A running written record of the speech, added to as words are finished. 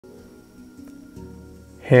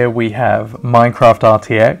Here we have Minecraft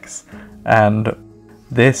RTX, and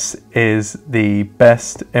this is the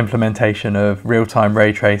best implementation of real-time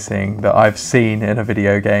ray tracing that I've seen in a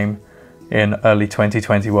video game in early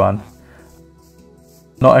 2021.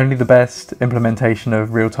 Not only the best implementation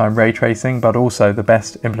of real-time ray tracing, but also the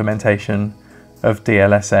best implementation of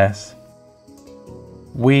DLSS.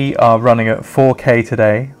 We are running at 4K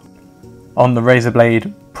today on the Razer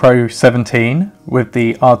Blade Pro 17 with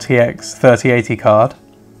the RTX 3080 card,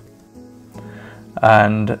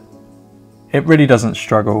 and it really doesn't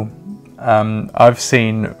struggle. I've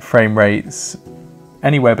seen frame rates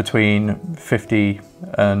anywhere between 50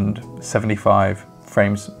 and 75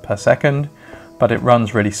 frames per second, but it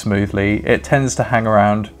runs really smoothly. It tends to hang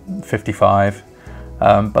around 55,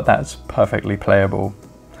 but that's perfectly playable.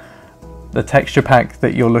 The texture pack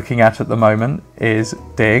that you're looking at the moment is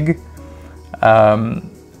Dig.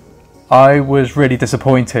 I was really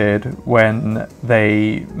disappointed when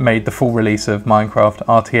they made the full release of Minecraft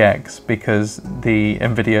RTX because the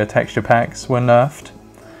NVIDIA texture packs were nerfed.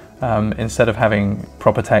 Instead of having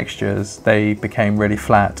proper textures, they became really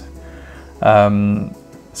flat.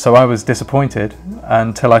 So I was disappointed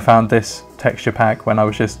until I found this texture pack when I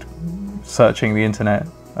was just searching the internet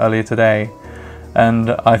earlier today, and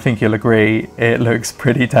I think you'll agree it looks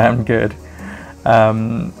pretty damn good.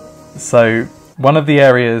 So one of the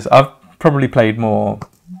areas, I've probably played more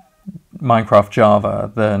Minecraft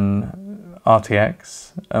Java than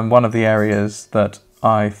RTX, and one of the areas that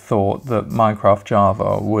I thought that Minecraft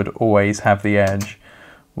Java would always have the edge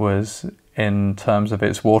was in terms of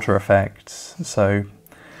its water effects. So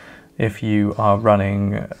if you are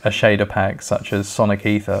running a shader pack such as Sonic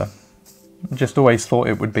Ether, just always thought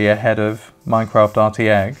it would be ahead of Minecraft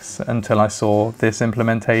RTX until I saw this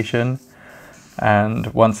implementation,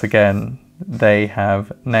 and once again they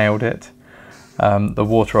have nailed it. The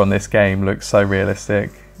water on this game looks so realistic.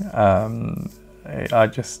 I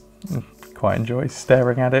just quite enjoy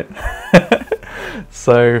staring at it.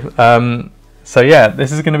 So yeah,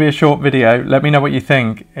 this is going to be a short video. Let me know what you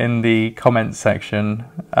think in the comments section.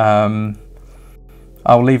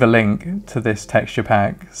 I'll leave a link to this texture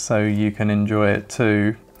pack so you can enjoy it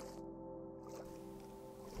too.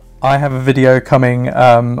 I have a video coming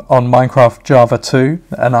on Minecraft Java 2,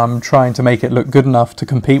 and I'm trying to make it look good enough to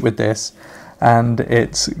compete with this, and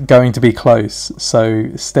it's going to be close,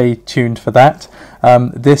 so stay tuned for that.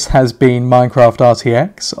 This has been Minecraft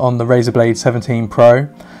RTX on the Razer Blade 17 Pro.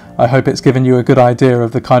 I hope it's given you a good idea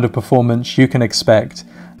of the kind of performance you can expect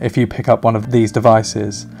if you pick up one of these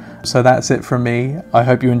devices. So that's it from me. I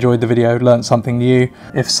hope you enjoyed the video, learnt something new.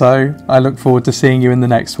 If so, I look forward to seeing you in the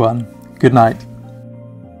next one. Good night.